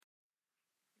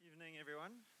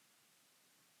everyone.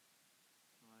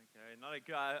 Okay, not a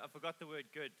good. I forgot the word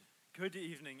good. Good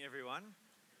evening, everyone.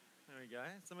 There we go.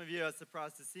 Some of you are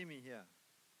surprised to see me here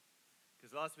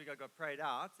because last week I got prayed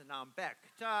out and now I'm back.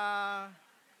 Ta!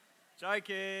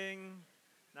 Joking.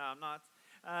 No, I'm not.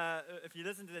 If you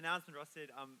listen to the announcement, Ross said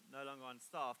I'm no longer on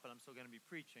staff, but I'm still going to be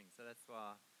preaching, so that's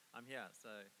why I'm here. So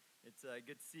it's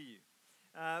good to see you.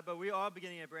 But we are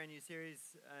beginning a brand new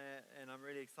series, and I'm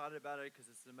really excited about it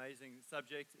because it's an amazing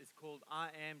subject. It's called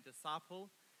I Am Disciple.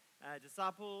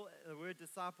 The word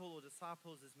disciple or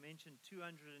disciples is mentioned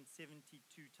 272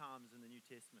 times in the New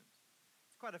Testament.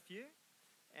 It's quite a few,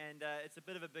 and it's a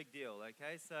bit of a big deal,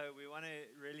 okay? So we want to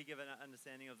really give an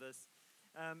understanding of this.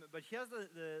 But here's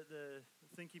the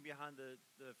thinking behind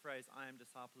the phrase I am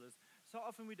disciple is so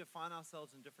often we define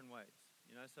ourselves in different ways.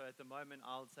 So at the moment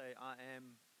I'll say I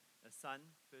am a son,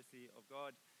 firstly, of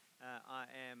God. I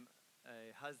am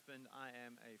a husband. I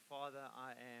am a father.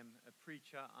 I am a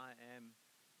preacher. I am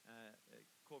a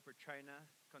corporate trainer,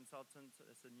 consultant.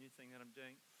 It's a new thing that I'm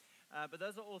doing. But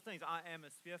those are all things. I am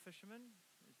a spear fisherman.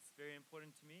 It's very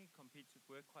important to me. Competes with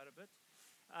work quite a bit.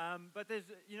 But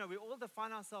we all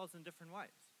define ourselves in different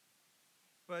ways.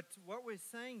 But what we're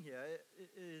saying here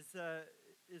is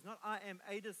not I am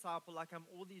a disciple, like I'm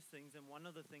all these things, and one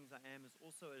of the things I am is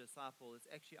also a disciple. It's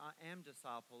actually I am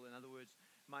disciple. In other words,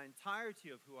 my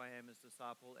entirety of who I am is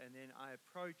disciple, and then I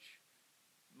approach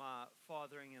my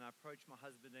fathering, and I approach my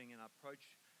husbanding, and I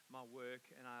approach my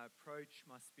work, and I approach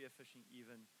my spearfishing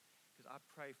even, because I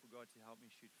pray for God to help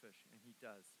me shoot fish, and He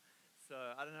does. So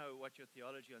I don't know what your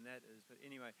theology on that is, but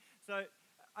anyway. So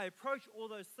I approach all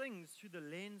those things through the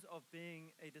lens of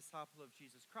being a disciple of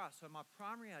Jesus Christ. So my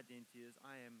primary identity is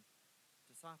I am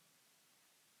disciple.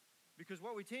 Because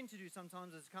what we tend to do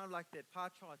sometimes is kind of like that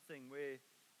pie chart thing where,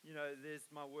 there's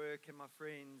my work and my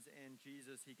friends and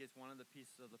Jesus, He gets one of the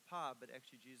pieces of the pie, but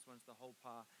actually Jesus wants the whole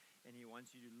pie, and He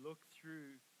wants you to look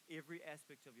through every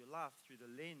aspect of your life through the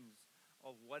lens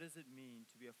of what does it mean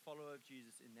to be a follower of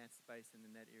Jesus in that space and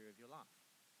in that area of your life.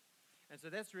 And so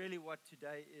that's really what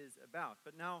today is about.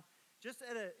 But now, just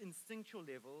at an instinctual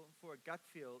level, for a gut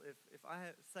feel, if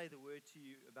I say the word to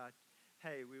you about,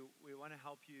 hey, we want to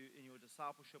help you in your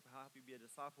discipleship, help you be a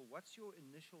disciple, what's your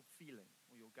initial feeling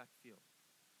or your gut feel?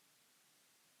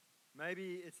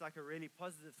 Maybe it's like a really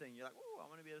positive thing. You're like, oh, I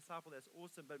want to be a disciple, that's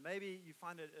awesome. But maybe you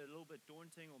find it a little bit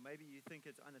daunting, or maybe you think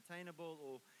it's unattainable,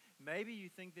 or maybe you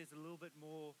think there's a little bit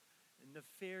more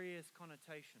nefarious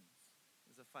connotations.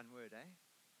 Is a fun word, eh?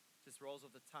 Just rolls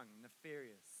off the tongue,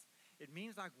 nefarious. It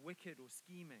means like wicked or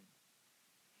scheming.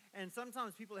 And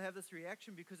sometimes people have this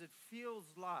reaction because it feels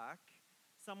like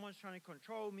someone's trying to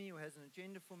control me or has an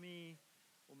agenda for me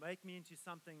or make me into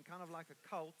something kind of like a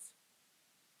cult.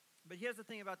 But here's the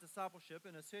thing about discipleship.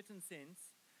 In a certain sense,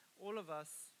 all of us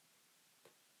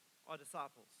are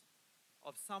disciples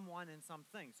of someone and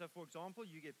something. So, for example,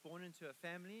 you get born into a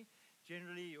family.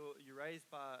 Generally, you're raised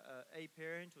by a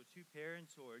parent or two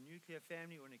parents or a nuclear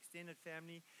family or an extended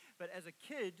family. But as a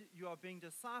kid, you are being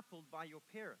discipled by your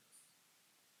parents.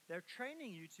 They're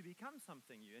training you to become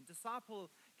something new. And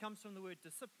disciple comes from the word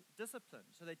discipline.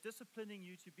 So they're disciplining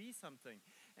you to be something.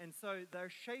 And so they're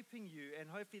shaping you. And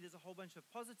hopefully there's a whole bunch of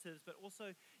positives. But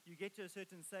also you get to a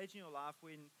certain stage in your life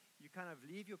when you kind of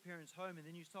leave your parents' home and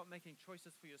then you start making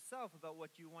choices for yourself about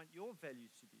what you want your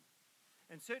values to be.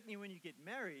 And certainly when you get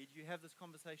married, you have this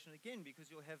conversation again because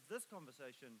you'll have this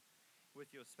conversation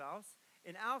with your spouse.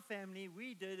 In our family,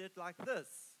 we did it like this.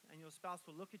 And your spouse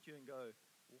will look at you and go,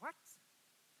 what?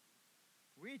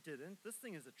 We didn't. This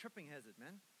thing is a tripping hazard,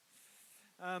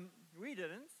 man. We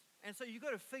didn't. And so you've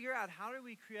got to figure out how do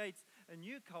we create a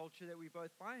new culture that we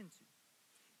both buy into.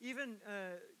 Even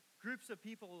groups of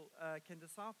people can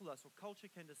disciple us, or culture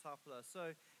can disciple us.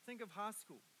 So think of high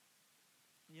school.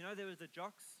 There was the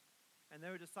jocks, and they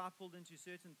were discipled into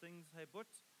certain things, hey, but.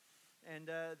 And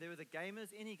there were the gamers.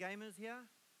 Any gamers here?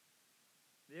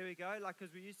 There we go.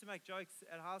 Because we used to make jokes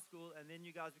at high school, and then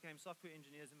you guys became software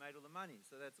engineers and made all the money.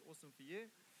 So that's awesome for you.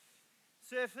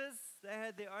 Surfers, they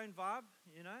had their own vibe,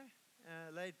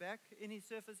 laid back. Any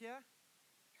surfers here?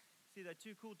 See, they're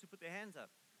too cool to put their hands up.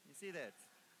 You see that?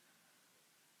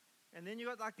 And then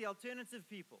you got the alternative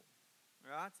people,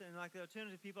 right? And the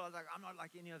alternative people, I was like, I'm not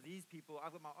like any of these people.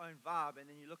 I've got my own vibe.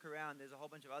 And then you look around, there's a whole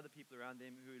bunch of other people around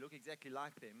them who look exactly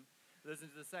like them,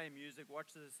 listen to the same music,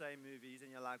 watch the same movies,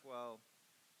 and you're like, well,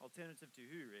 alternative to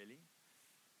who, really?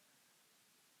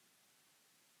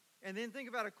 And then think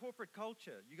about a corporate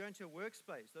culture. You go into a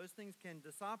workspace. Those things can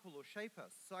disciple or shape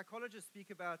us. Psychologists speak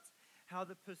about how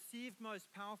the perceived most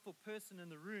powerful person in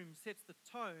the room sets the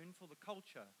tone for the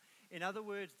culture. In other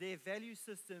words, their value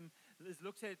system is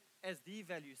looked at as the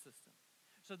value system.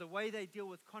 So the way they deal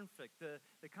with conflict,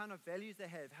 the kind of values they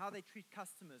have, how they treat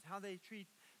customers, how they treat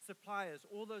suppliers,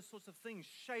 all those sorts of things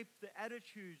shape the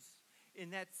attitudes in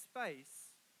that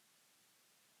space.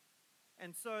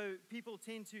 And so people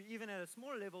tend to, even at a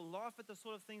smaller level, laugh at the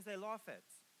sort of things they laugh at.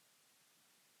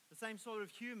 The same sort of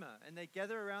humor, and they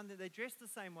gather around, they dress the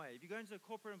same way. If you go into a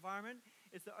corporate environment,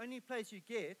 it's the only place you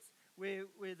get where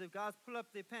the guys pull up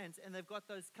their pants and they've got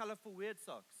those colorful weird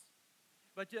socks.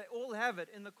 But they all have it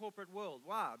in the corporate world.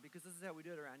 Why? Because this is how we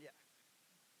do it around here.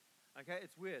 Okay,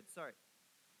 it's weird, sorry.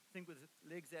 I think with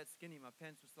legs that skinny, my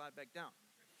pants will slide back down.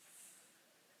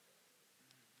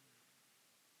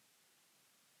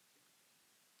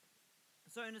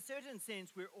 So in a certain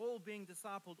sense, we're all being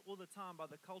discipled all the time by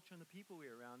the culture and the people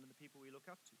we're around and the people we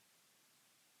look up to.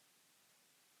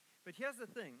 But here's the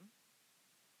thing.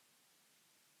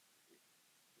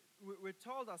 We're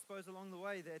told, I suppose, along the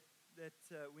way that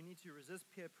we need to resist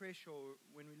peer pressure, or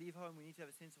when we leave home, we need to have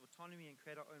a sense of autonomy and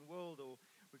create our own world, or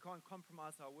we can't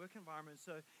compromise our work environment.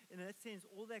 So in that sense,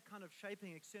 all that kind of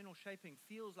shaping, external shaping,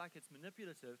 feels like it's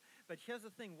manipulative. But here's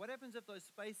the thing. What happens if those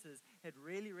spaces had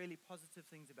really, really positive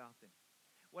things about them?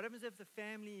 What happens if the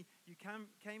family you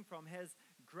came from has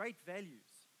great values,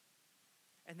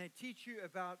 and they teach you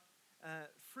about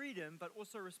freedom, but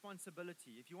also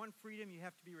responsibility? If you want freedom, you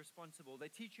have to be responsible. They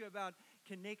teach you about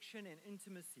connection and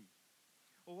intimacy.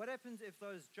 Or what happens if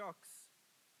those jocks,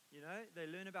 they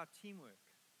learn about teamwork?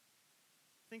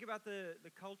 Think about the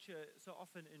culture so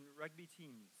often in rugby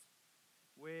teams,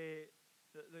 where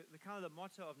the kind of the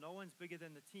motto of no one's bigger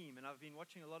than the team. And I've been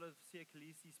watching a lot of Siya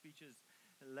Kolisi speeches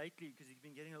lately because he's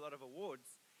been getting a lot of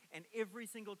awards. And every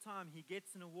single time he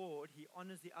gets an award, he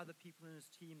honors the other people in his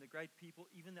team, the great people,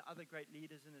 even the other great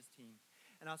leaders in his team.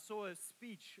 And I saw a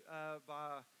speech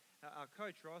by our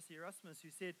coach, Rasi Erasmus, who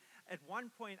said, at one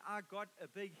point I got a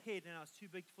big head and I was too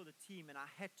big for the team and I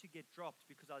had to get dropped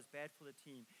because I was bad for the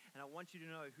team. And I want you to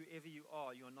know, whoever you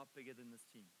are not bigger than this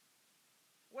team.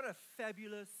 What a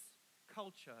fabulous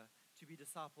culture to be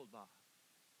discipled by.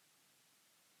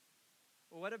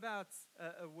 Or what about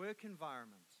a work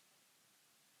environment?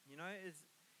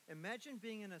 Imagine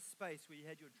being in a space where you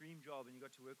had your dream job and you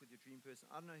got to work with your dream person.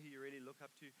 I don't know who you really look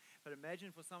up to, but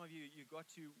imagine for some of you, you got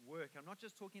to work. I'm not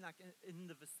just talking like in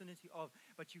the vicinity of,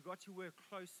 but you got to work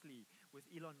closely with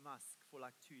Elon Musk for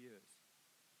like 2 years.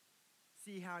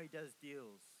 See how he does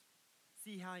deals.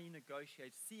 See how he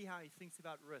negotiates. See how he thinks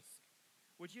about risk.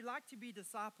 Would you like to be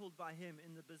discipled by him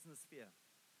in the business sphere?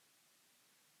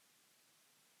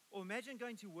 Or imagine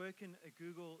going to work in a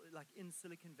Google, like in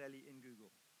Silicon Valley in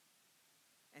Google,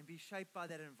 and be shaped by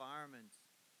that environment.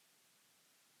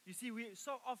 You see, we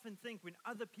so often think when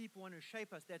other people want to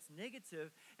shape us, that's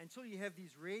negative until you have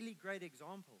these really great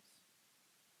examples.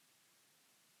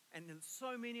 And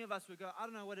so many of us would go, I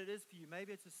don't know what it is for you.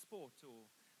 Maybe it's a sport. Or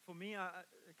for me, a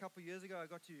couple of years ago, I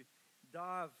got to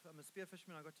dive. I'm a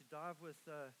spearfisherman. I got to dive with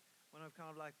one of kind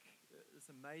of like this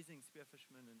amazing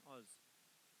spearfisherman in Oz.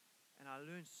 And I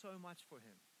learned so much for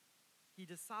him. He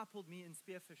discipled me in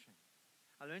spearfishing.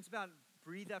 I learned about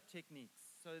breathe-up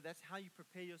techniques. So that's how you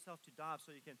prepare yourself to dive.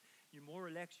 So you're more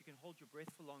relaxed, you can hold your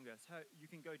breath for longer. So you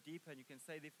can go deeper and you can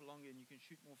stay there for longer and you can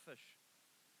shoot more fish.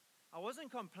 I wasn't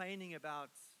complaining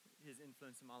about his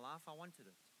influence in my life. I wanted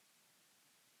it.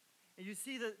 And you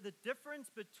see the difference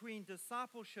between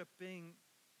discipleship being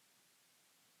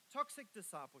toxic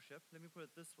discipleship, let me put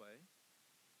it this way,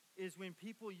 is when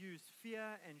people use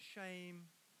fear and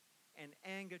shame and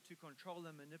anger to control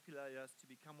and manipulate us to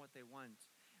become what they want.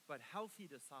 But healthy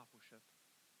discipleship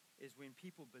is when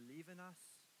people believe in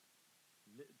us,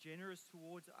 generous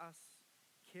towards us,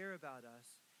 care about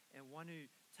us, and want to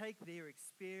take their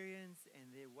experience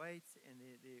and their weight and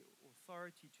their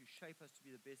authority to shape us to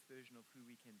be the best version of who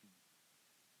we can be.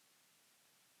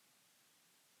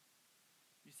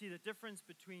 You see the difference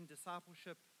between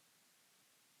discipleship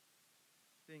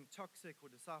being toxic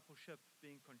or discipleship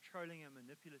being controlling and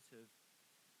manipulative,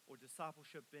 or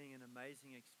discipleship being an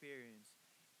amazing experience,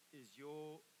 is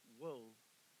your will,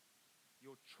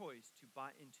 your choice to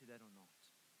buy into that or not.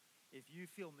 If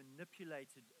you feel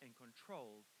manipulated and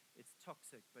controlled, it's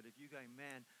toxic. But if you're going,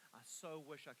 man, I so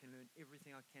wish I can learn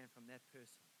everything I can from that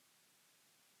person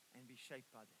and be shaped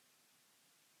by that.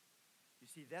 You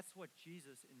see, that's what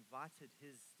Jesus invited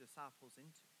his disciples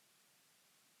into.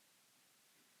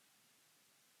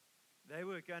 They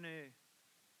were going to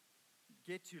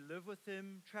get to live with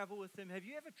him, travel with him. Have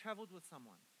you ever traveled with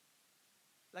someone?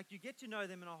 Like, you get to know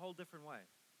them in a whole different way.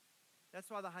 That's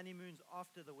why the honeymoon's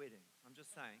after the wedding. I'm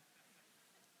just saying.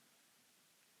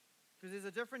 Because there's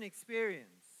a different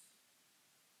experience.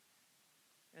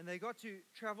 And they got to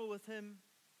travel with him.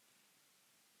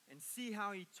 and see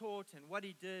how he taught and what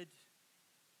he did,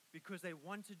 because they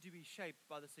wanted to be shaped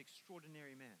by this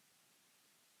extraordinary man.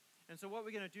 And so what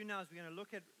we're going to do now is we're going to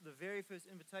look at the very first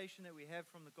invitation that we have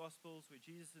from the Gospels, where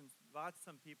Jesus invites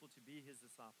some people to be his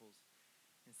disciples,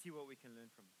 and see what we can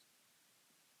learn from it.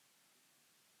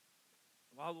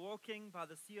 While walking by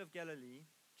the Sea of Galilee,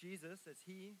 Jesus, that's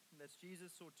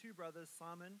Jesus, saw two brothers,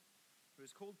 Simon, who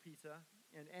is called Peter,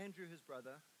 and Andrew, his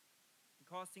brother,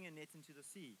 casting a net into the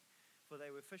sea, for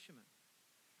they were fishermen.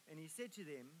 And he said to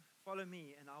them, "Follow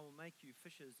me, and I will make you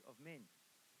fishers of men."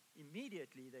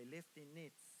 Immediately they left their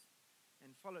nets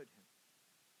and followed him.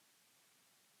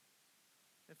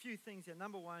 A few things here.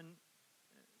 Number one,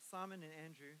 Simon and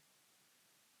Andrew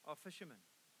are fishermen.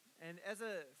 And as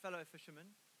a fellow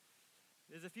fisherman,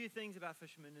 there's a few things about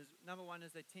fishermen. Number one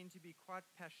is they tend to be quite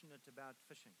passionate about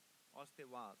fishing. Ask their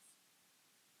wives.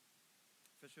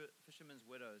 Fishermen's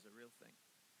widow is a real thing.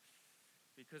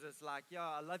 Because it's like, yeah,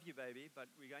 I love you, baby, but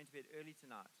we're going to bed early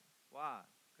tonight. Why?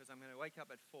 Because I'm going to wake up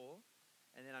at 4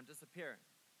 and then I'm disappearing.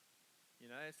 You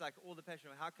know, it's like all the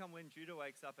passion. How come when Judah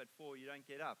wakes up at 4, you don't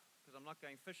get up? Because I'm not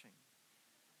going fishing.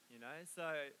 You know,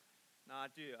 so, no, I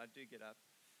do get up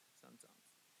sometimes.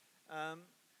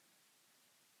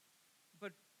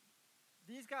 But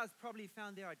these guys probably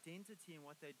found their identity in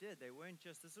what they did.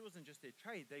 This wasn't just their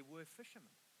trade, they were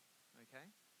fishermen. Okay?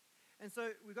 And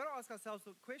so we've got to ask ourselves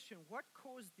the question, what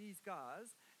caused these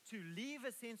guys to leave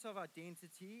a sense of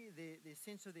identity, their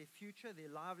sense of their future, their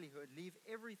livelihood, leave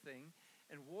everything,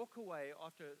 and walk away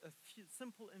after a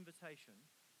simple invitation,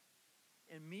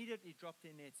 immediately drop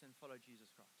their nets and follow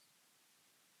Jesus Christ?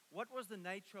 What was the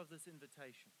nature of this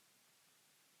invitation?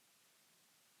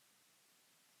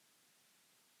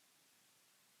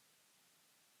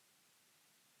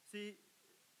 See,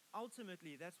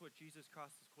 ultimately, that's what Jesus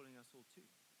Christ is calling us all to.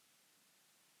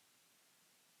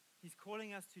 He's calling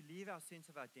us to leave our sense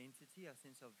of identity, our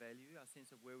sense of value, our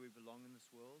sense of where we belong in this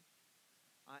world.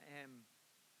 I am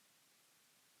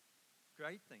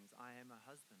great things. I am a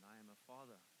husband. I am a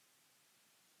father.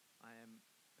 I am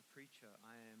a preacher.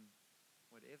 I am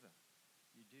whatever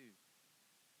you do.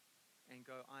 And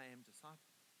go, I am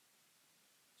disciple,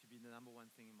 to be the number one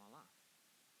thing in my life.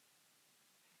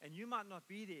 And you might not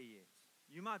be there yet.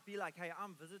 You might be like, hey,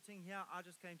 I'm visiting here. I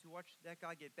just came to watch that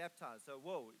guy get baptized. So,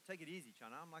 whoa, take it easy,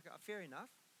 Chana. I'm like, fair enough.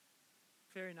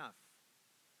 Fair enough.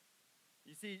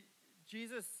 You see,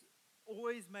 Jesus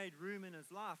always made room in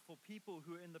his life for people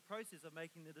who are in the process of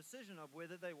making the decision of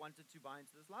whether they wanted to buy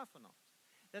into this life or not.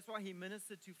 That's why he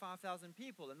ministered to 5,000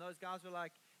 people. And those guys were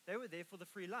like, they were there for the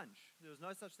free lunch. There was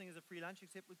no such thing as a free lunch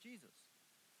except with Jesus.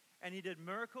 And he did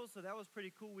miracles, so that was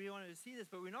pretty cool. We wanted to see this,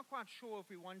 but we're not quite sure if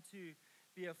we want to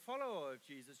be a follower of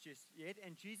Jesus just yet.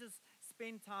 And Jesus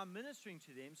spent time ministering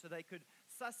to them so they could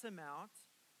suss him out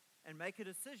and make a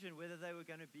decision whether they were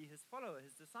going to be his follower,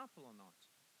 his disciple or not.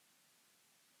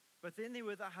 But then there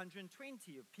were the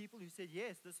 120 of people who said,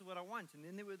 yes, this is what I want. And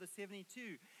then there were the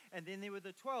 72. And then there were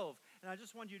the 12. And I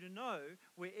just want you to know,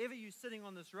 wherever you're sitting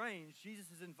on this range, Jesus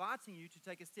is inviting you to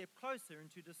take a step closer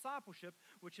into discipleship,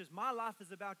 which is my life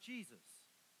is about Jesus.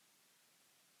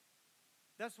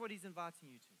 That's what he's inviting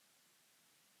you to.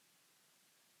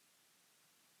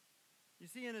 You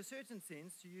see, in a certain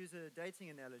sense, to use a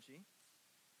dating analogy,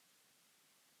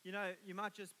 you know, you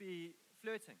might just be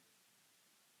flirting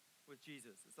with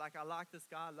Jesus. It's like, I like this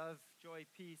guy, love, joy,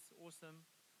 peace, awesome.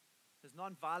 His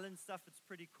non-violent stuff, it's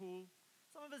pretty cool.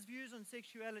 Some of his views on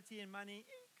sexuality and money,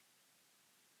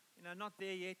 you know, not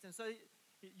there yet. And so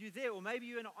you're there, or maybe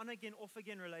you're in an on-again,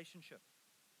 off-again relationship.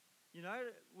 You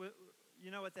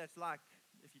know what that's like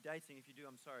if you're dating. If you do,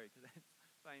 I'm sorry, because that's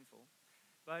painful.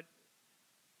 But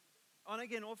on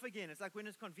again, off again. It's like when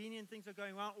it's convenient, things are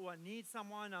going well, or I need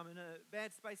someone, I'm in a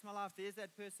bad space in my life, there's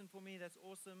that person for me, that's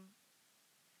awesome.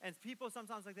 And people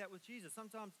sometimes like that with Jesus.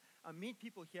 Sometimes I meet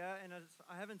people here and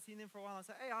I haven't seen them for a while. I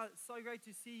say, hey, it's so great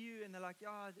to see you. And they're like,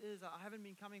 yeah, it is. I haven't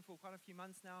been coming for quite a few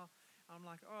months now. I'm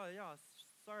like, oh, yeah,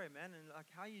 sorry, man. And like,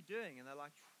 how are you doing? And they're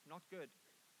like, not good.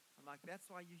 I'm like, that's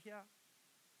why you're here.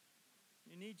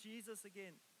 You need Jesus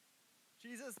again.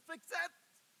 Jesus, fix it.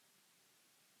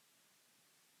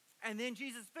 And then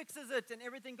Jesus fixes it and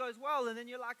everything goes well. And then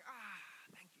you're like,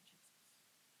 thank you, Jesus.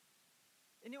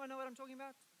 Anyone know what I'm talking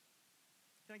about?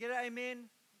 Can I get an amen?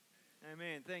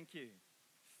 Amen. Thank you.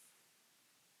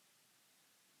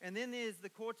 And then there's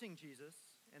the courting Jesus.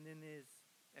 And then there's,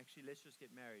 actually, let's just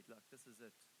get married. Look, this is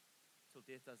it. Till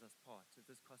death does us part. If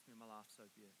this cost me my life, so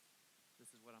be it.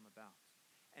 This is what I'm about.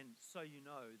 And so you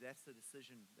know, that's the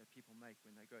decision that people make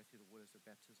when they go through the waters of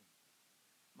baptism.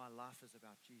 My life is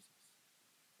about Jesus.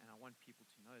 And I want people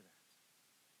to know that.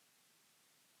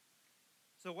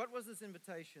 So what was this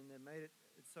invitation that made it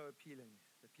it's so appealing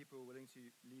that people are willing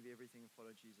to leave everything and follow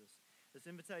Jesus. This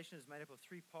invitation is made up of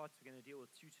 3 parts. We're going to deal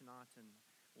with 2 tonight, and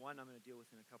 1 I'm going to deal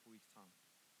with in a couple weeks' time.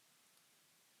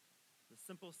 The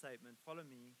simple statement, follow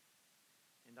me,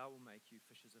 and I will make you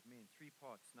fishers of men. 3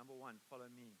 parts. Number 1, follow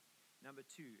me. Number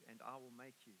 2, and I will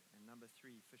make you. And number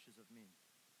 3, fishers of men.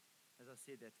 As I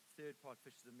said, that 3rd part,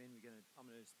 fishers of men, I'm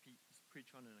going to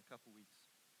preach on in a couple weeks.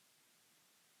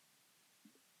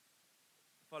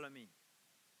 Follow me.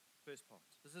 First part.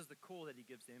 This is the call that he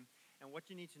gives them. And what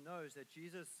you need to know is that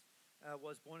Jesus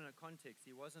was born in a context.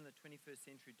 He wasn't a 21st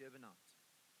century Durbanite.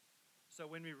 So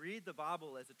when we read the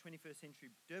Bible as a 21st century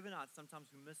Durbanite,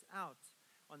 sometimes we miss out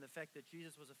on the fact that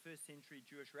Jesus was a 1st century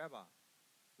Jewish rabbi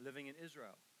living in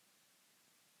Israel.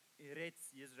 Eretz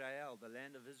Yisrael, the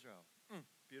land of Israel.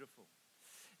 Beautiful.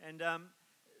 And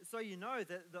so you know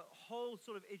that the whole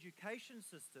sort of education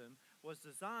system was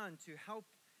designed to help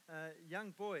young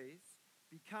boys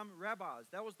become rabbis.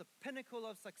 That was the pinnacle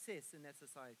of success in that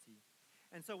society.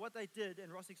 And so what they did,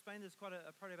 and Ross explained this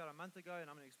probably about a month ago, and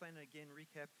I'm going to explain it again,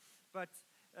 recap. But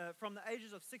from the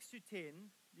ages of 6 to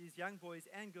 10, these young boys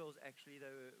and girls actually,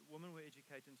 women were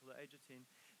educated until the age of 10,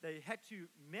 they had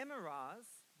to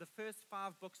memorize the first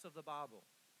 5 books of the Bible.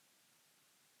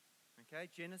 Okay,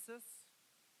 Genesis,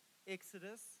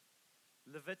 Exodus,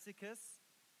 Leviticus,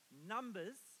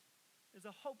 Numbers. There's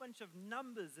a whole bunch of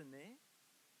numbers in there.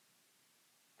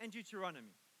 And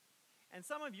Deuteronomy. And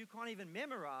some of you can't even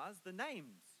memorize the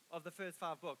names of the first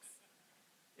 5 books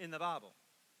in the Bible.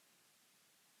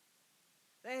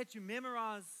 They had to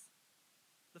memorize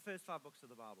the first 5 books of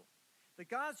the Bible. The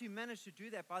guys who managed to do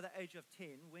that by the age of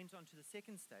 10 went on to the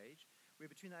second stage, where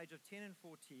between the age of 10 and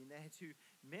 14, they had to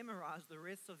memorize the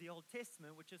rest of the Old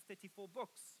Testament, which is 34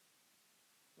 books.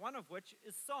 One of which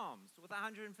is Psalms, with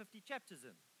 150 chapters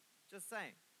in. Just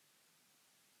saying.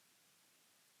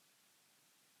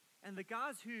 And the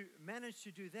guys who managed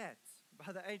to do that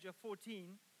by the age of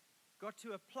 14 got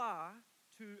to apply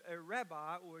to a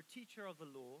rabbi or a teacher of the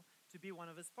law to be one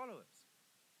of his followers.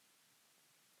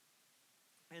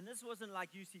 And this wasn't like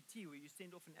UCT where you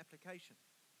send off an application.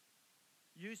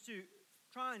 You used to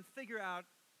try and figure out,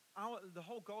 the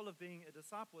whole goal of being a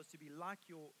disciple was to be like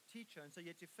your teacher. And so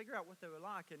you had to figure out what they were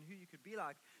like and who you could be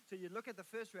like. So you look at the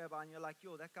first rabbi and you're like,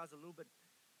 that guy's a little bit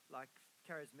like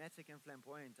charismatic and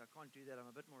flamboyant. I can't do that. I'm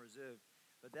a bit more reserved.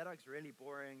 But that looks really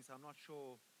boring, so I'm not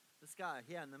sure. This guy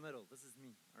here in the middle, this is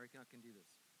me. I reckon I can do this.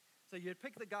 So you'd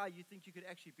pick the guy you think you could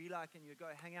actually be like, and you'd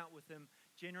go hang out with him,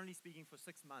 generally speaking, for 6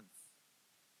 months.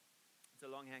 It's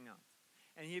a long hangout.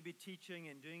 And he'd be teaching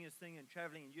and doing his thing and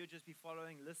traveling, and you'd just be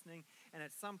following, listening. And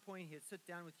at some point, he'd sit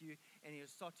down with you, and he'd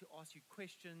start to ask you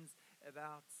questions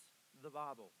about the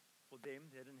Bible. For them,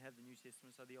 they didn't have the New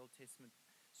Testament, so the Old Testament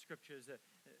scriptures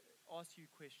ask you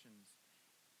questions.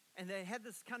 And they had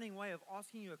this cunning way of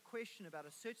asking you a question about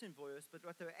a certain verse, but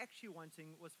what they were actually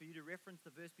wanting was for you to reference the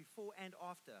verse before and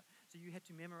after. So you had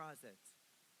to memorize that.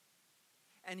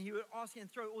 And he would ask you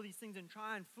and throw all these things and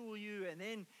try and fool you. And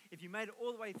then if you made it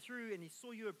all the way through and he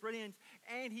saw you were brilliant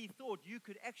and he thought you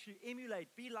could actually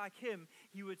emulate, be like him,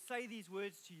 he would say these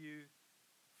words to you,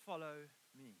 follow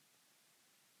me.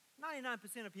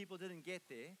 99% of people didn't get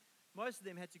there. Most of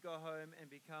them had to go home and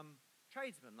become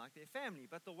tradesmen like their family.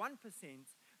 But the 1%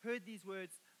 heard these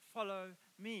words, follow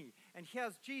me. And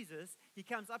here's Jesus. He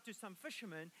comes up to some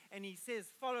fishermen and he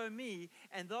says, follow me.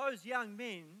 And those young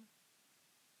men,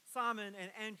 Simon and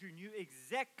Andrew, knew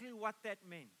exactly what that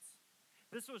meant.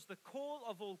 This was the call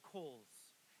of all calls.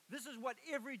 This is what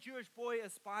every Jewish boy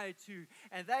aspired to.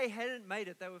 And they hadn't made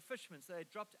it. They were fishermen, so they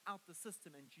dropped out the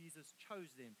system, and Jesus chose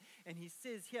them. And he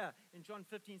says here in John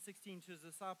 15:16 to his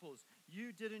disciples,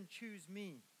 you didn't choose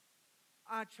me.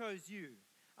 I chose you.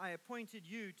 I appointed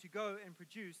you to go and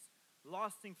produce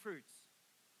lasting fruits.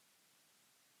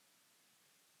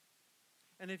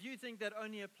 And if you think that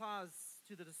only applies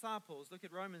to the disciples, look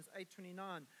at Romans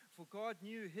 8:29. For God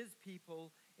knew his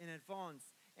people in advance,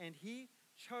 and he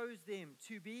chose them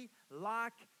to be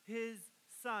like his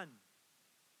son,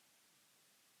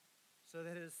 so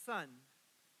that his son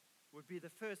would be the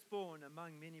firstborn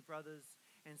among many brothers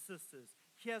and sisters.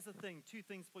 Here's the thing, 2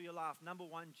 things for your life. Number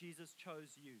 1, Jesus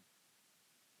chose you.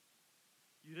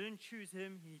 You didn't choose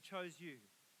him, he chose you.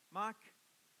 Mike,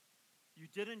 you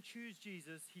didn't choose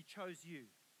Jesus, he chose you.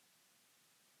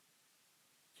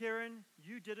 Kieran,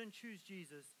 you didn't choose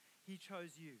Jesus, he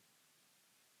chose you.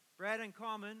 Brad and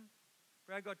Carmen,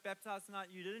 Brad got baptized tonight,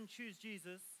 you didn't choose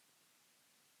Jesus,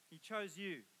 he chose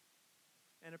you.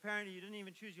 And apparently you didn't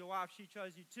even choose your wife, she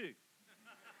chose you too.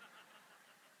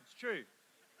 It's true.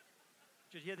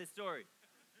 You should hear this story.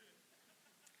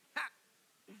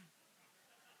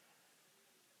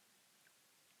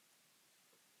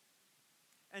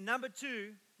 And number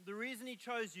two, the reason he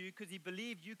chose you, because he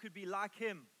believed you could be like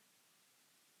him.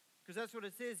 Because that's what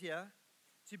it says here,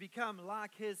 to become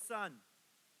like his son.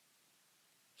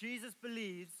 Jesus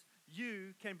believes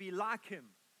you can be like him.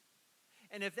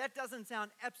 And if that doesn't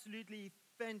sound absolutely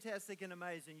fantastic and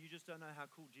amazing, you just don't know how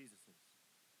cool Jesus is.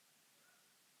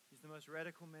 He's the most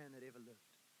radical man that ever lived.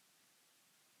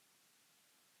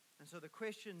 And so the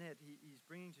question that he's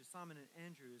bringing to Simon and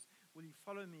Andrew is, will you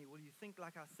follow me? Will you think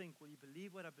like I think? Will you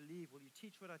believe what I believe? Will you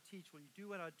teach what I teach? Will you do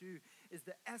what I do? Is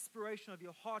the aspiration of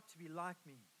your heart to be like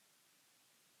me?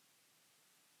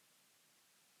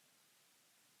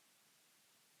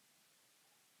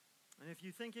 And if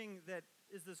you're thinking that,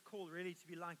 is this call really to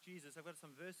be like Jesus? I've got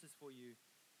some verses for you.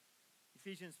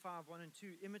 Ephesians 5, 1 and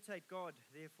 2. Imitate God,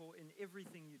 therefore, in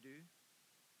everything you do.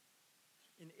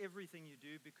 In everything you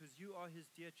do, because you are his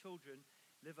dear children,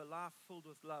 live a life filled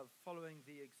with love, following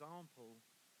the example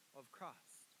of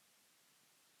Christ.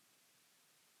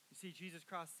 You see, Jesus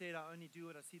Christ said, I only do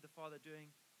what I see the Father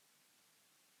doing.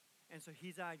 And so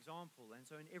he's our example. And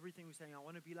so in everything we're saying, I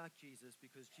want to be like Jesus,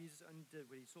 because Jesus only did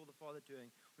what he saw the Father doing.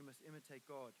 We must imitate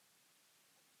God.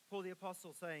 Paul the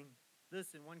Apostle saying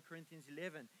this in 1 Corinthians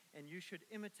 11, and you should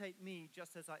imitate me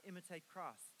just as I imitate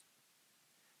Christ.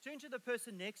 Turn to the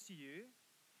person next to you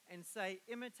and say,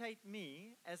 imitate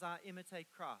me as I imitate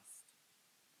Christ.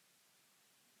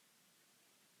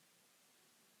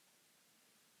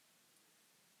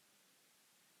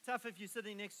 Tough if you're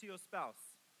sitting next to your spouse.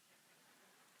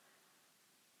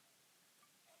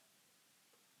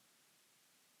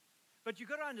 But you've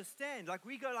got to understand, like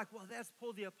we go like, well, that's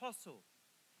Paul the Apostle.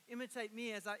 Imitate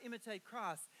me as I imitate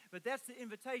Christ. But that's the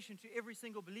invitation to every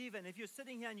single believer. And if you're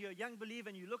sitting here and you're a young believer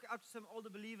and you look up to some older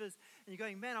believers and you're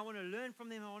going, man, I want to learn from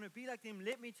them, I want to be like them,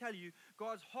 let me tell you,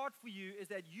 God's heart for you is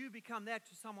that you become that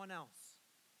to someone else.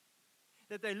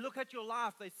 That they look at your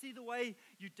life, they see the way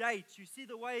you date, you see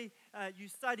the way you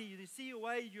study, you see the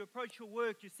way you approach your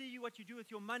work, you see what you do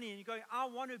with your money, and you're going, I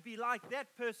want to be like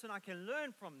that person, I can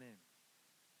learn from them.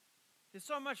 There's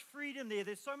so much freedom there,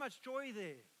 there's so much joy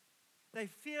there. They're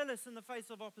fearless in the face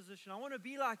of opposition. I want to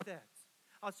be like that.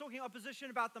 I was talking opposition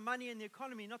about the money and the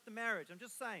economy, not the marriage. I'm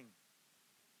just saying.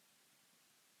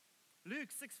 Luke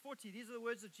 6:40, these are the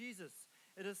words of Jesus.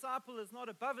 A disciple is not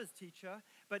above his teacher,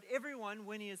 but everyone,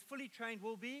 when he is fully trained,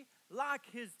 will be like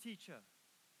his teacher.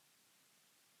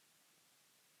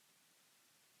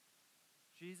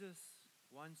 Jesus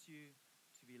wants you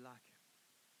to be like him.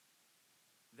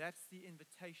 That's the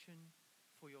invitation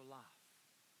for your life.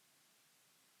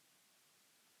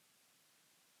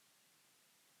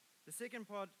 The second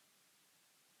part,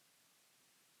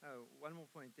 one more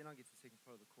point, then I'll get to the second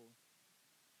part of the call.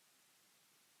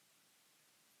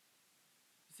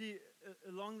 You see,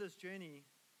 along this journey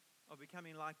of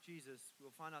becoming like Jesus,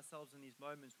 we'll find ourselves in these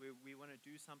moments where we want to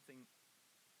do something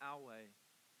our way,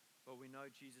 but we know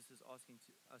Jesus is asking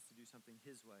us to do something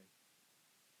his way.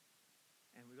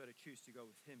 And we've got to choose to go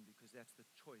with him because that's the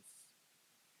choice.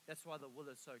 That's why the will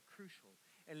is so crucial.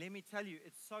 And let me tell you,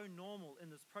 it's so normal in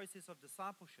this process of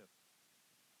discipleship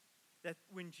that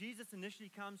when Jesus initially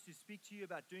comes to speak to you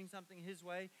about doing something his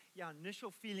way, your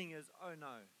initial feeling is, oh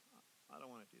no, I don't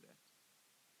want to do that.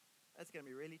 That's going to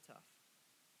be really tough.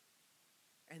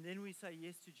 And then we say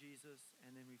yes to Jesus,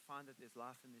 and then we find that there's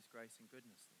life and there's grace and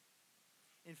goodness there.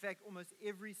 In fact, almost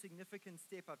every significant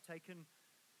step I've taken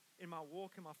in my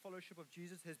walk and my fellowship of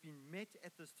Jesus has been met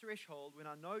at this threshold when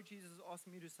I know Jesus is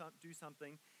asking me to do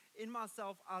something. In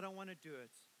myself, I don't want to do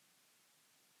it.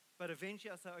 But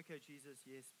eventually I say, okay, Jesus,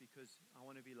 yes, because I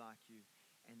want to be like you.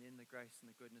 And then the grace and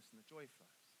the goodness and the joy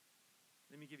flows.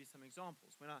 Let me give you some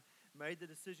examples. When I made the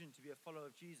decision to be a follower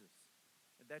of Jesus,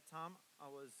 at that time I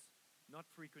was not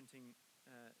frequenting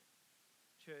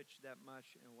church that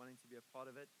much and wanting to be a part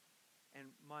of it.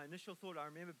 And my initial thought, I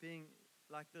remember being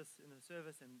like this in a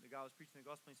service, and the guy was preaching the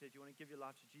gospel and he said, you want to give your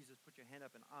life to Jesus, put your hand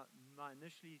up. And my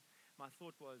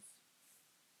thought was,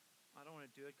 I don't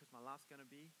want to do it because my life's going to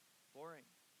be boring.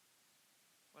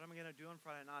 What am I going to do on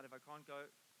Friday night if I can't go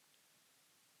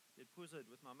get puzzled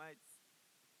with my mates?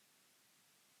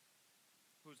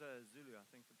 Puzza is Zulu, I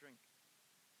think, for drink.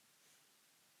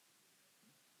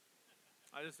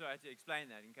 I just had to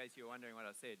explain that in case you were wondering what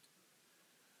I said.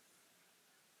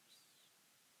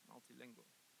 Multilingual.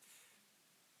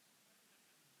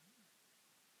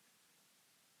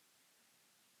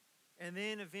 And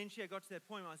then eventually I got to that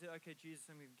point where I said, okay, Jesus,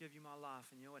 I'm going to give you my life.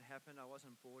 And you know what happened? I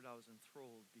wasn't bored, I was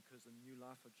enthralled because the new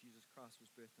life of Jesus Christ was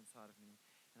birthed inside of me.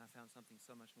 And I found something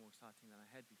so much more exciting than I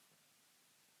had before.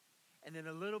 And then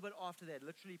a little bit after that,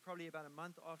 literally probably about a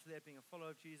month after that, being a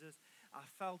follower of Jesus, I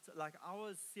felt like I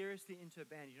was seriously into a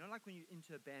band. You know, like when you're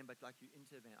into a band, but like you're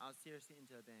into a band. I was seriously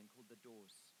into a band called The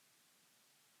Doors.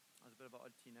 I was a bit of an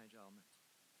odd teenager, I'll admit.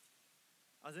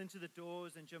 I was into The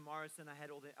Doors and Jim Morrison. I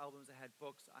had all their albums. I had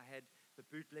books. I had the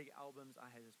bootleg albums. I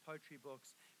had his poetry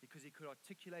books because he could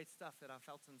articulate stuff that I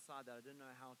felt inside that I didn't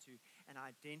know how to. And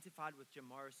I identified with Jim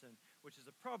Morrison, which is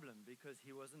a problem because he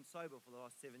wasn't sober for the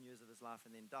last 7 years of his life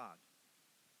and then died.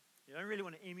 You don't really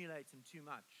want to emulate him too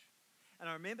much. And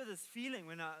I remember this feeling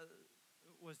when I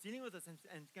was dealing with this and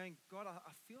going, God,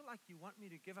 I feel like you want me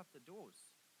to give up The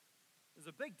Doors. It was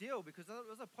a big deal because it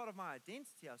was a part of my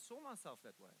identity. I saw myself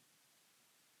that way.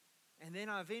 And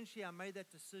then I made that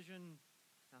decision.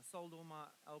 I sold all my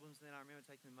albums, and then I remember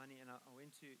taking the money, and I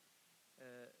went to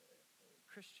a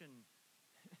Christian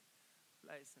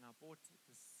place, and I bought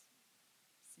this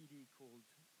CD called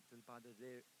by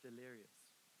Delirious.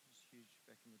 It was huge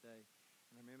back in the day.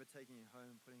 And I remember taking it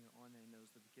home and putting it on, and it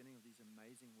was the beginning of these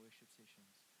amazing worship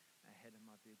sessions I had in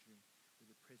my bedroom where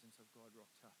the presence of God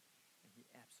rocked up, and he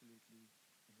absolutely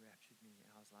enraptured me.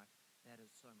 And I was like, that is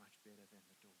so much better than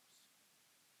The Doors.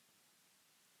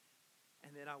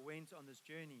 And then I went on this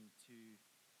journey to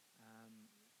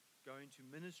go into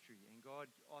ministry. And God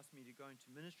asked me to go into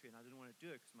ministry, and I didn't want to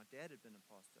do it because my dad had been a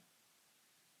pastor.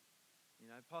 You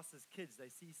know, pastors' kids,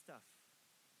 they see stuff.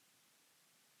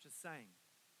 Just saying.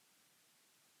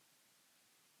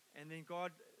 And then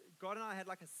God and I had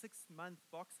like a 6-month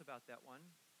box about that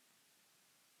one.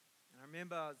 And I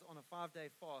remember I was on a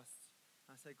 5-day fast.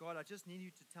 And I said, God, I just need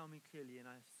you to tell me clearly. And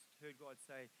I heard God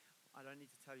say, I don't need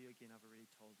to tell you again. I've already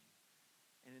told you.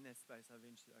 And in that space, I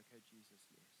eventually, okay, Jesus,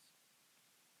 yes.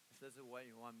 If this is what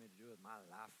you want me to do with my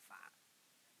life, fine.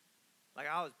 Like,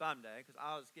 I was bummed, because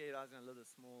I was scared I was going to live a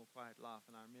small, quiet life.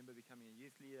 And I remember becoming a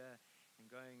youth leader and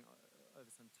going over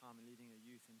some time and leading a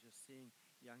youth and just seeing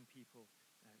young people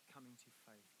coming to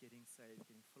faith, getting saved,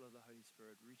 getting full of the Holy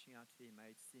Spirit, reaching out to their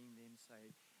mates, seeing them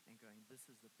saved, and going, this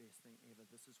is the best thing ever.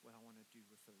 This is what I want to do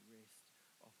with the rest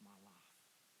of my life.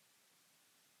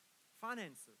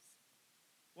 Finances.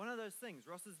 One of those things,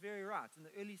 Ross is very right. In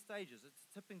the early stages, it's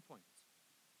a tipping point.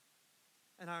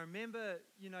 And I remember,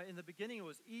 in the beginning it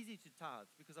was easy to tithe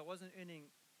because I wasn't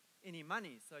earning any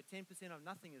money. So 10% of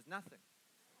nothing is nothing.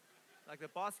 Like the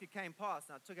basket came past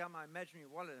and I took out my imaginary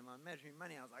wallet and my imaginary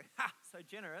money. I was like, ha, so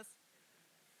generous.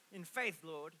 In faith,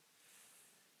 Lord.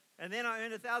 And then I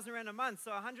earned 1,000 rand a month,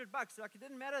 so $100. Like it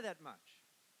didn't matter that much.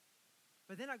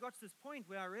 But then I got to this point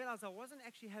where I realized I wasn't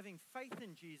actually having faith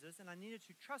in Jesus and I needed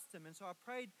to trust him. And so I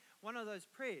prayed one of those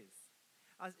prayers.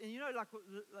 And like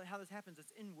how this happens,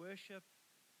 it's in worship.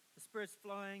 The Spirit's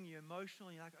flowing, you're emotional.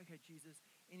 And you're like, okay, Jesus,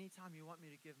 anytime you want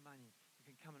me to give money, you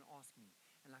can come and ask me.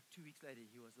 And like 2 weeks later,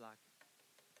 he was like,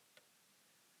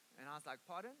 and I was like,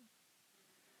 pardon?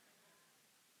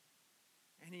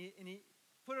 And he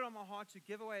put it on my heart to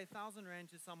give away 1,000 rand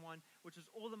to someone, which was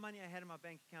all the money I had in my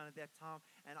bank account at that time.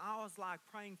 And I was like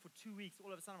praying for 2 weeks.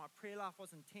 All of a sudden, my prayer life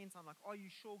was intense. I'm like, are you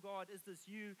sure, God? Is this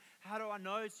you? How do I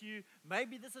know it's you?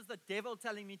 Maybe this is the devil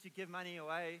telling me to give money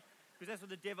away. Because that's what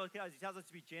the devil does. He tells us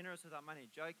to be generous with our money.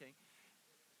 Joking.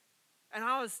 And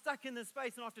I was stuck in this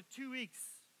space. And after 2 weeks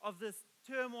of this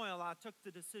turmoil, I took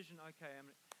the decision, okay, I'm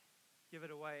going to give it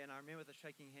away. And I remember the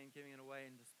shaking hand giving it away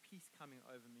and this peace coming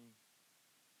over me.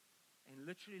 And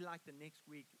literally like the next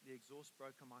week, the exhaust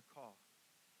broke on my car.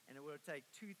 And it would take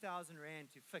 2,000 rand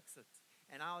to fix it.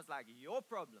 And I was like, your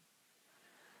problem.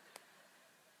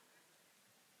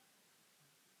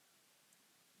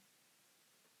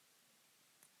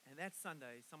 And that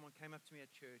Sunday, someone came up to me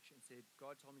at church and said,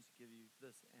 God told me to give you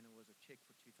this. And it was a check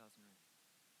for 2,000 rand.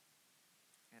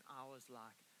 And I was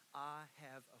like, I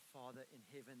have a Father in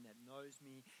heaven that knows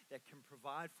me, that can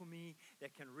provide for me,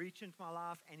 that can reach into my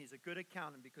life, and he's a good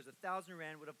accountant because 1,000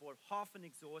 rand would have bought half an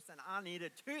exhaust, and I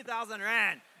needed 2,000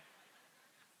 rand.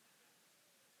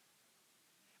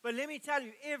 But let me tell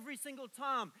you, every single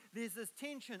time there's this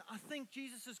tension, I think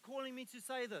Jesus is calling me to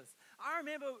say this. I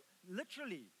remember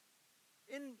literally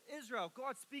in Israel,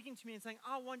 God speaking to me and saying,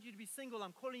 I want you to be single.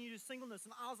 I'm calling you to singleness.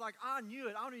 And I was like, I knew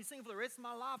it. I want to be single for the rest of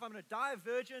my life. I'm going to die a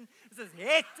virgin. This is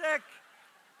hectic.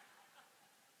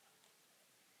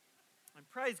 And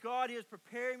praise God, he was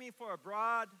preparing me for a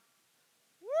bride.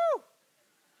 Woo!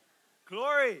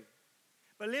 Glory.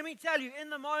 But let me tell you,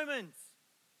 in the moment,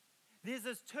 there's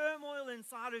this turmoil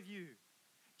inside of you.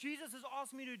 Jesus has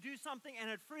asked me to do something and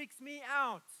it freaks me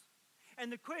out. And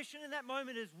the question in that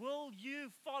moment is, will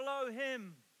you follow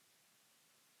him?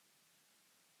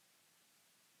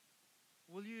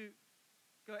 Will you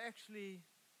go, actually,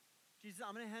 Jesus,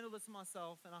 I'm going to handle this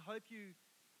myself, and I hope you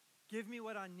give me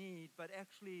what I need, but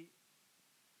actually,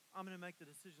 I'm going to make the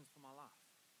decisions for my life.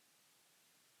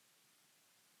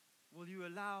 Will you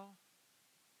allow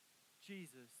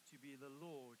Jesus to be the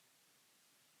Lord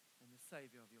and the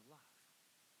Savior of your life?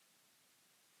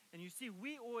 And you see,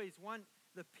 we always want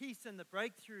the peace and the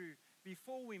breakthrough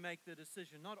before we make the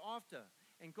decision, not after.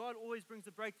 And God always brings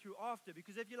the breakthrough after,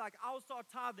 because if you're like, I'll start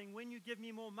tithing when you give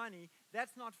me more money,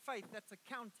 that's not faith, that's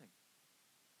accounting.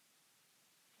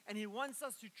 And He wants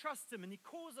us to trust Him, and He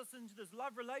calls us into this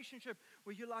love relationship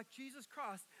where you're like, Jesus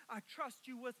Christ, I trust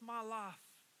you with my life,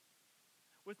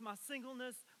 with my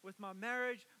singleness, with my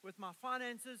marriage, with my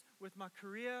finances, with my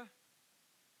career.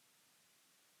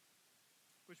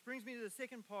 Which brings me to the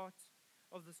second part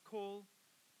of this call.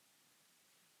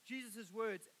 Jesus'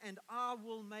 words, and I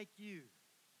will make you.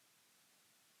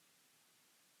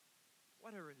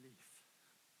 What a relief.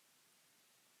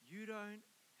 You don't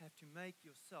have to make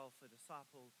yourself a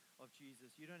disciple of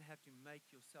Jesus. You don't have to make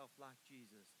yourself like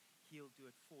Jesus. He'll do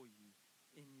it for you,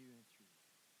 in you, and through you.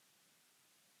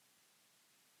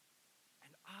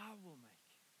 And I will make.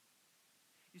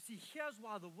 You see, here's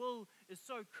why the will is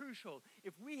so crucial.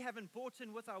 If we haven't bought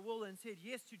in with our will and said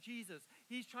yes to Jesus,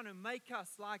 He's trying to make us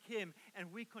like Him,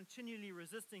 and we're continually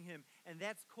resisting Him, and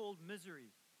that's called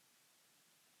misery.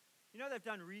 You know, they've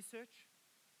done research,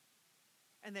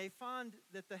 and they found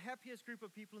that the happiest group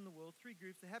of people in the world, 3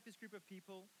 groups, the happiest group of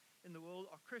people in the world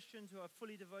are Christians who are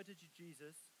fully devoted to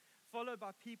Jesus, followed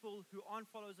by people who aren't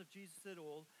followers of Jesus at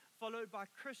all, followed by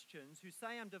Christians who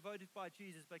say I'm devoted by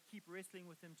Jesus but keep wrestling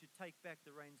with Him to take back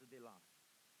the reins of their life.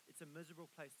 It's a miserable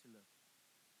place to live.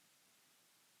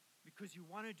 Because you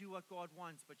want to do what God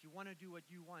wants, but you want to do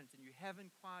what you want, and you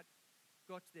haven't quite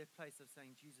got to that place of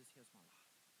saying, Jesus, here's my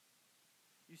life.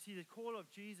 You see, the call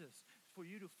of Jesus for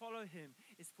you to follow Him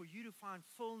is for you to find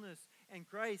fullness and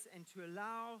grace and to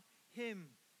allow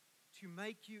Him to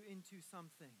make you into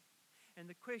something. And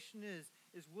the question is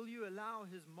will you allow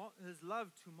His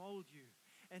love to mold you,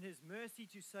 and His mercy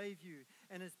to save you,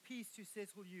 and His peace to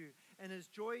settle you, and His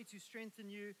joy to strengthen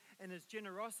you, and His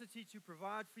generosity to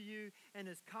provide for you, and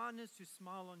His kindness to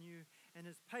smile on you, and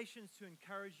His patience to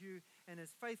encourage you, and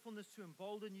His faithfulness to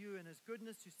embolden you, and His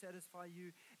goodness to satisfy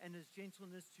you, and His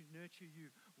gentleness to nurture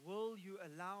you? Will you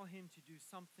allow Him to do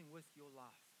something with your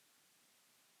life?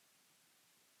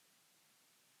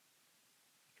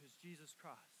 Because Jesus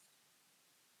Christ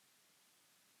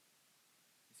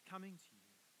is coming to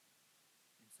you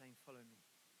and saying, follow me,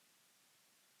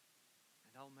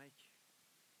 and I'll make you.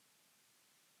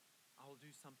 I'll do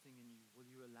something in you. Will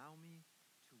you allow me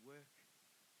to work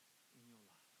in your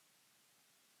life?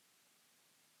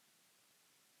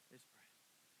 Let's pray.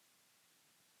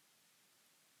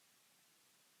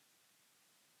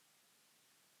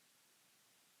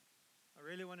 I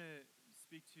really want to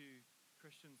speak to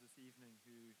Christians this evening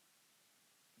who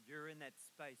you're in that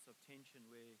space of tension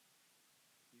where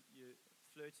you're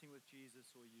flirting with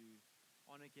Jesus, or you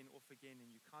on again, off again,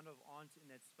 and you kind of aren't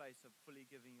in that space of fully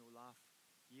giving your life,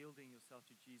 yielding yourself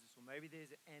to Jesus. Or maybe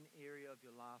there's an area of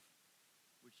your life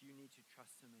which you need to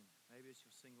trust Him in. Maybe it's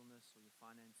your singleness or your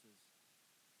finances.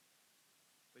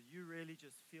 But you really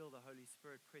just feel the Holy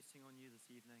Spirit pressing on you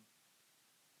this evening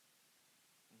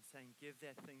and saying, give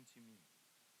that thing to me.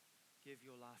 Give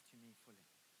your life to me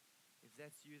fully. If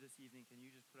that's you this evening, can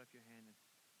you just put up your hand?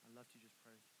 And I'd love to just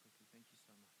pray with you quickly. Thank you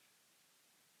so much.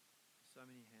 So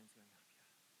many hands going up here.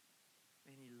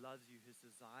 And He loves you. His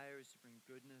desire is to bring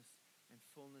goodness and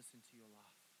fullness into your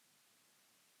life.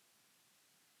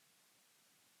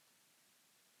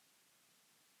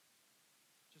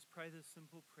 Just pray this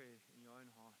simple prayer in your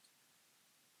own heart.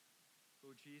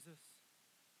 Lord Jesus,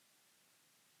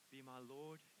 be my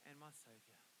Lord and my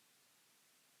Savior.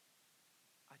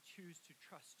 I choose to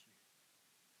trust you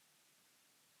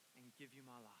and give you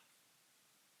my life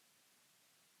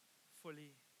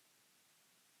fully,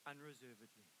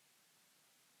 unreservedly.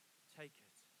 Take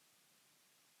it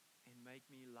and make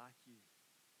me like you.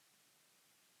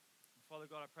 And Father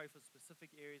God, I pray for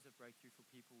specific areas of breakthrough for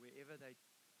people wherever they're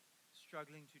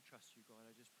struggling to trust you, God.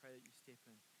 I just pray that you step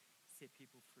in, set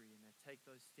people free, and they take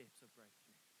those steps of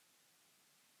breakthrough.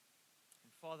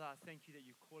 And Father, I thank you that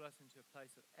you call us into a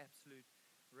place of absolute,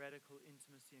 radical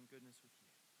intimacy and goodness with you.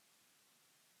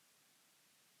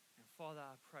 And Father,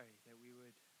 I pray that we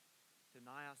would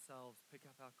deny ourselves, pick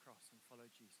up our cross, and follow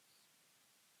Jesus.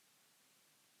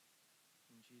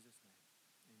 In Jesus' name,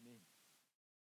 amen.